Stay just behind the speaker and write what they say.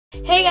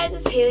Hey guys,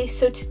 it's Haley.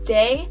 So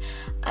today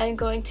I'm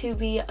going to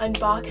be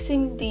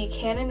unboxing the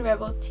Canon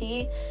Rebel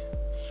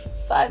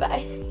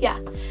T5I. Yeah.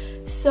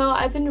 So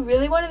I've been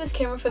really wanting this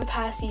camera for the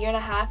past year and a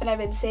half, and I've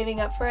been saving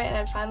up for it, and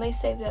I finally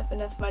saved up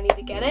enough money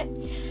to get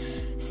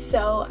it.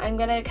 So I'm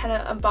gonna kind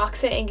of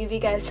unbox it and give you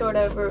guys sort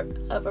of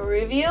a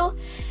review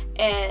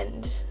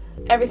and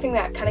everything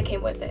that kind of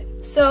came with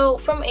it. So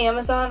from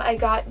Amazon, I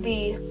got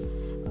the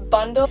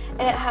bundle,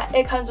 and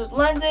it comes with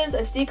lenses,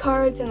 SD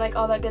cards, and like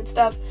all that good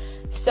stuff.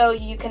 So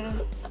you can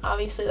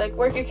obviously like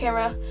work your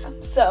camera.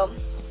 So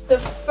the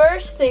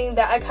first thing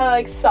that I kind of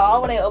like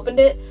saw when I opened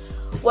it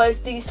was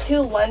these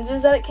two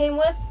lenses that it came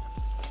with.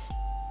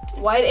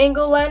 Wide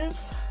angle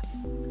lens.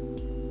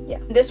 Yeah.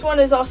 This one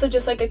is also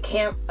just like a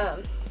camera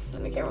one.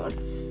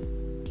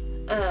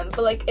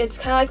 But like it's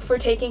kind of like for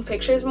taking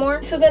pictures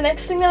more. So the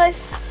next thing that I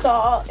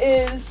saw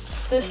is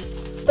this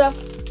stuff.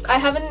 I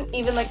haven't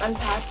even like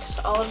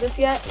unpacked all of this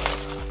yet.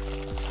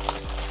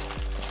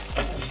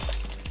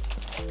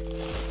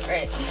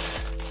 Alright,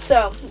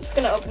 so I'm just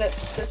gonna open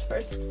this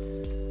first.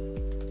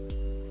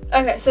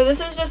 Okay, so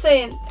this is just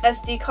an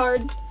SD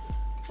card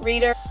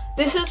reader.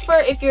 This is for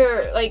if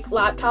your like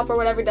laptop or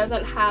whatever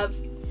doesn't have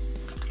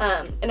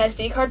an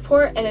SD card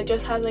port and it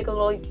just has like a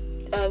little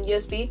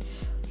USB.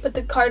 Put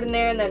the card in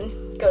there and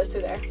then goes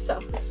through there. So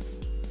it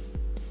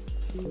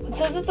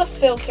says it's a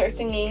filter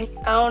thingy.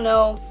 I don't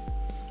know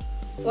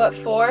what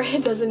for.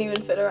 It doesn't even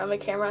fit around my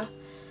camera.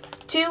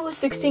 Two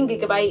 16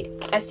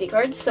 gigabyte SD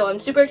cards, so I'm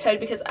super excited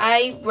because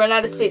I run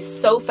out of space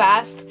so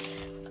fast.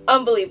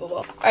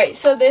 Unbelievable. Alright,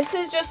 so this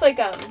is just like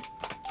a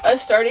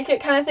starter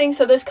kit kind of thing.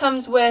 So this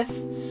comes with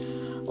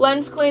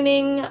lens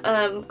cleaning,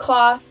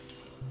 cloth,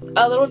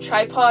 a little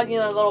tripod, you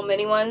know, little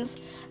mini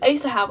ones. I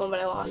used to have one, but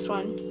I lost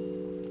one.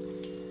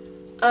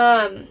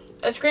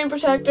 A screen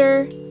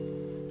protector,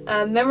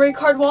 a memory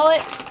card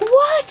wallet.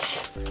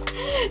 What?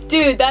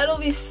 Dude, that'll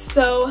be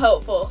so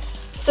helpful.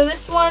 So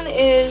this one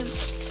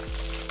is,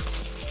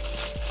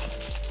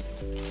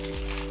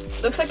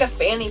 looks like a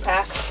fanny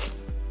pack.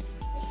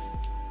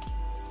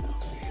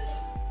 Smells weird.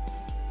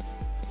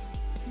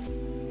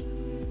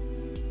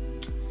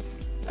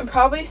 I'm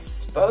probably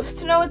supposed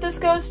to know what this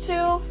goes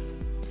to.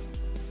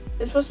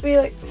 It's supposed to be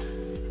like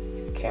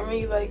camera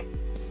you like.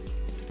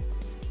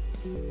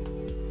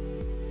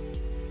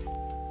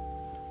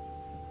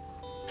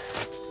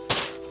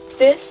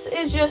 This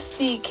is just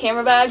the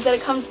camera bag that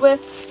it comes with.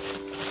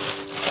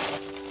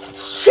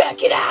 Let's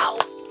check it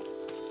out.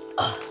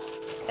 Ugh.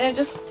 And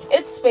it's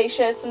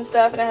spacious and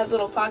stuff, and it has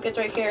little pockets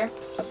right here.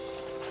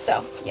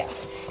 So, yeah.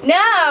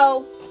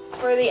 Now,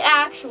 for the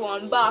actual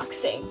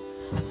unboxing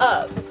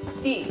of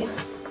the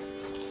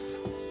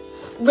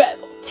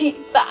Rebel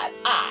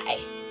T5I.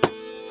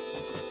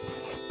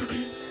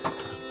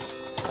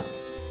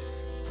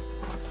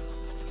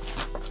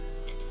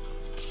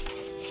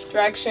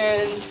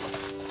 Directions,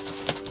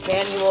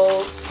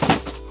 manuals,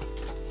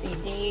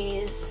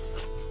 CDs.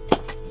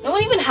 No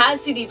one even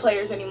has CD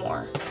players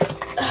anymore.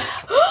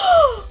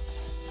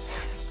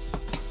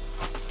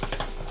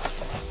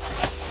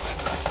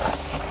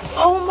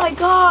 Oh my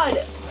god!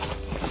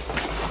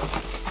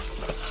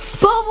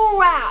 Bubble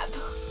wrap!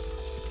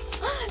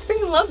 I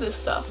freaking love this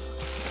stuff.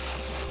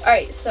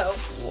 Alright, so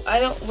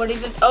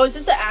oh, is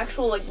this the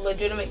actual like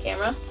legitimate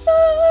camera?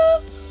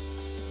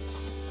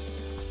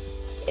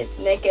 It's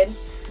naked.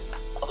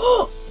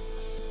 Oh!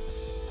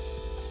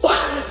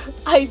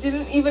 I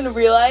didn't even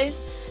realize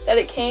that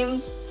it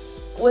came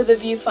with a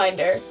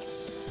viewfinder.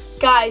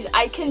 Guys,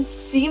 I can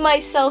see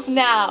myself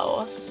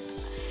now.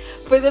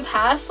 For the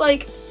past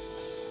like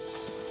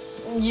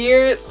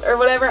year or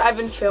whatever I've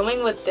been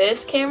filming with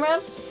this camera,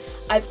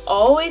 I've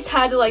always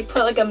had to like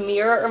put like a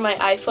mirror or my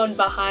iPhone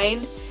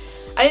behind.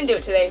 I didn't do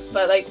it today,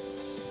 but like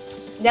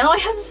now I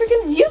have a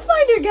freaking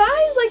viewfinder,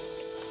 guys. Like,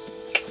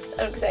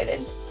 I'm excited.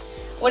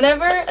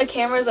 Whenever a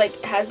camera like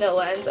has no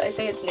lens, I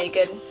say it's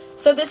naked.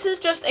 So this is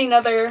just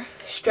another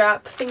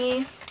strap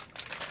thingy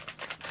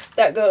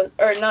that goes,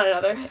 or not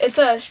another, it's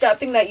a strap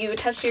thing that you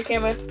attach to your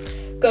camera,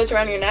 goes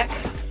around your neck.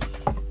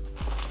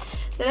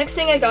 The next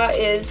thing I got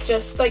is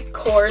just like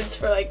cords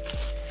for like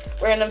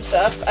random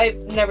stuff.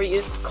 I've never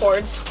used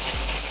cords.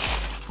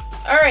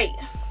 Alright.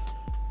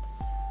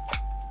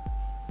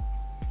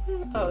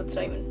 Oh, it's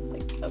not even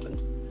like open.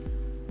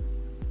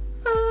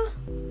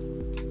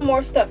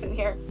 More stuff in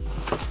here.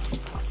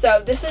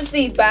 So this is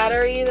the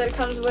battery that it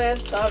comes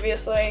with,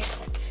 obviously.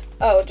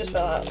 Oh, it just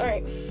fell out.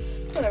 Alright,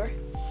 whatever.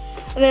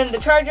 And then the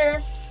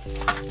charger,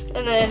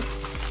 and then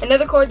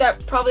another cord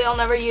that probably I'll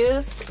never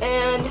use,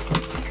 and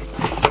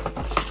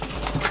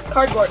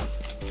cardboard,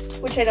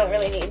 which I don't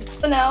really need.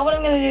 So now what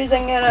I'm gonna do is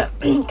I'm gonna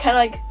kind of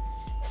like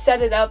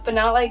set it up, but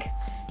not like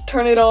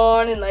turn it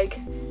on and like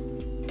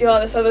do all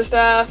this other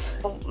stuff.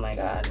 Oh my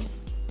god.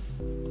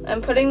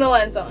 I'm putting the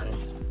lens on.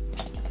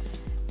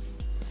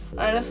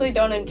 I honestly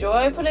don't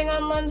enjoy putting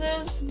on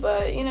lenses,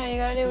 but you know, you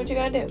gotta do what you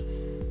gotta do.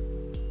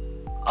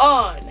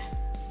 On.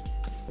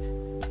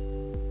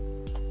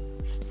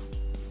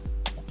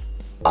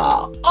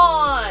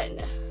 On.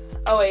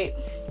 Oh wait,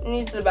 it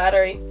needs the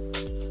battery.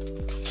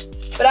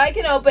 But I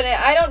can open it.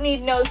 I don't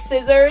need no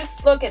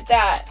scissors. Look at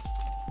that.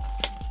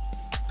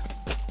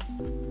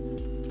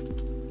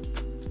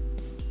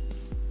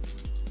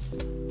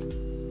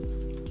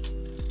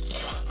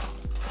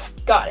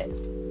 Got it.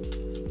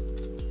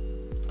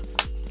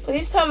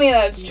 Please tell me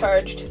that it's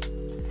charged.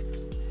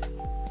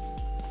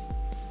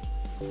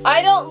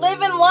 I don't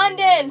live in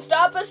London.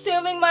 Stop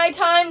assuming my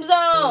time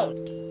zone.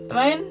 Am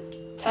I in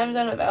time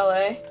zone of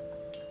LA?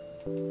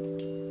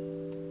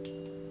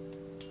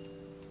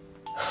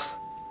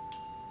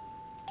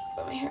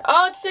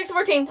 Oh, it's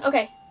 6:14.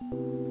 Okay.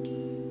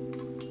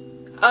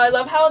 I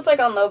love how it's like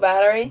on low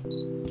battery.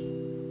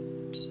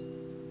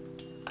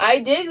 I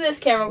dig this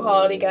camera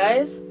quality,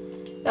 guys.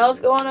 Now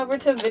let's go on over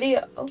to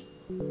video.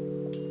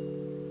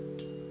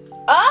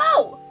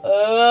 Oh!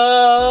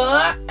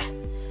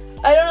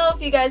 I don't know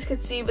if you guys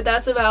could see, but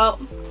that's about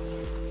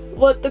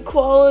what the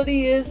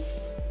quality is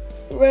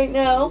right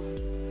now.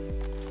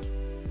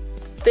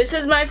 This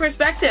is my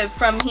perspective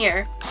from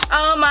here.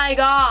 Oh my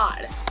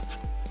god.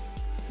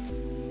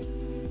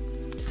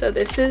 So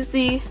this is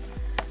the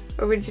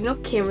original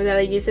camera that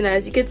I use, and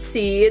as you can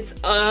see, it's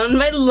on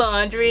my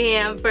laundry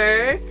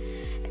hamper.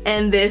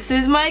 And this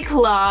is my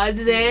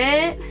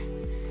closet.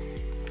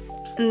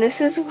 And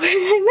this is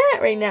where I'm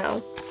at right now.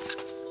 You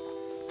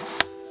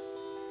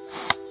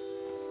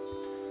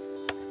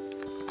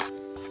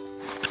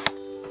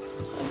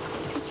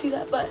can see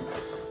that button.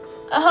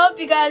 I hope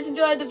you guys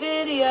enjoyed the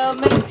video.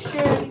 Make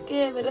sure to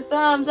give it a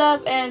thumbs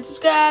up and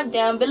subscribe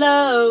down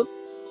below.